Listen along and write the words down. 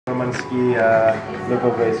Normanski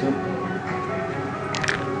lukové soup.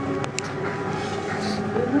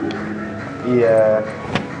 I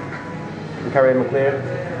Carré McLear.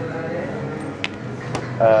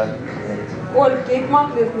 Оль, кейк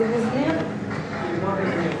маклер не везли?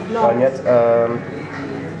 Нет.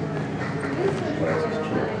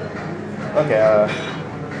 Okay,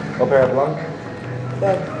 Opera Blanc.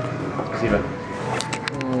 Да. Спасибо.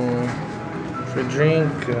 For drink,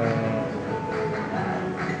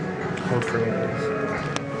 hold for me, please.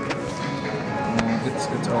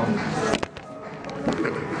 It's on.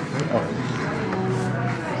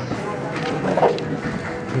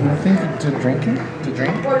 Nothing to drinking? To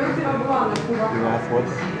drink? You asked what?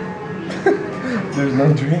 There's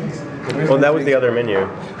no drinks. Well, that was the other menu.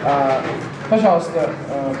 Пожалуйста,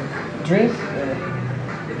 drink.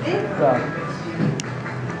 Да.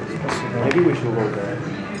 Maybe we should go there.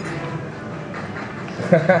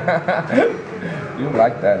 You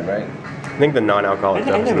like that, right? I think the non-alcoholic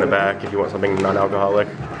stuff is in the back if you want something non-alcoholic.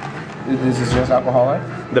 This is just alcoholic?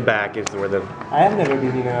 The back is where the... I have never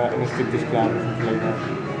been in a striptease club or something like that.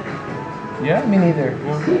 Yeah, me neither.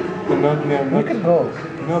 No, We could go.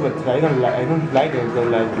 no, but I don't like it.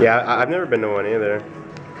 Don't like. Yeah, I've never been to one either.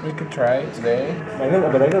 We could try it today.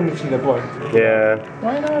 But I don't see the point. Yeah.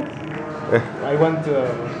 Why not? I want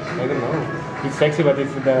to. I don't know. It's sexy, but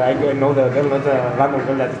if I know the girl, not a random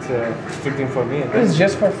girl, that it's restricting for me. It's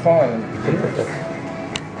just for fun.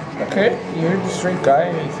 Okay, you're the straight guy.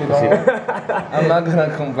 If you don't, I'm not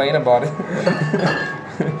gonna complain about it.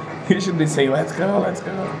 Usually say, let's go, let's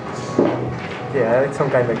go. Yeah, it's some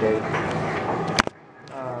kind of gay.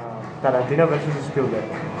 Tarantino versus Spielberg.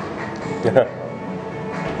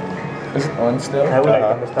 Is it on still? I would like to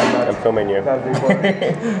understand that. I'm filming you. That before.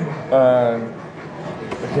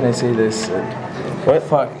 How can I say this? What?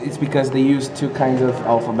 Fuck, it's because they use two kinds of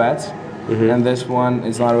alphabets. And this one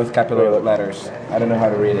is not with capital letters. I don't know how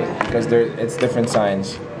to read it because it's different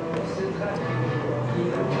signs.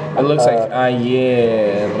 It looks like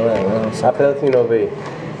yeah. Apelsin V.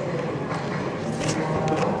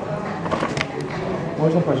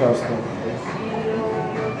 Можно, пожалуйста?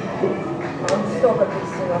 Сок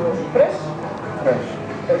апельсиновый. Фреш? Fresh.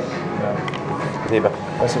 Да. Спасибо.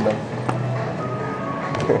 Спасибо.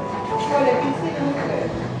 Оля, апельсиновый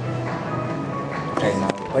фреш. Okay, now.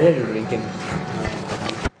 Why are you drinking?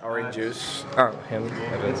 Orange juice. Oh, him.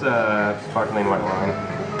 It's a sparkling white wine.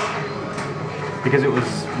 Because it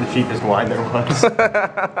was the cheapest wine there was.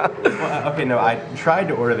 Well, okay, no, I tried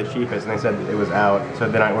to order the cheapest and they said it was out, so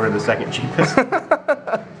then I ordered the second cheapest.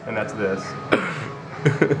 And that's this.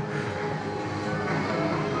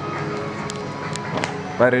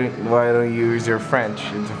 Why don't you use your French?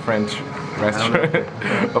 It's a French restaurant.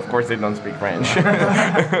 Of course they don't speak French.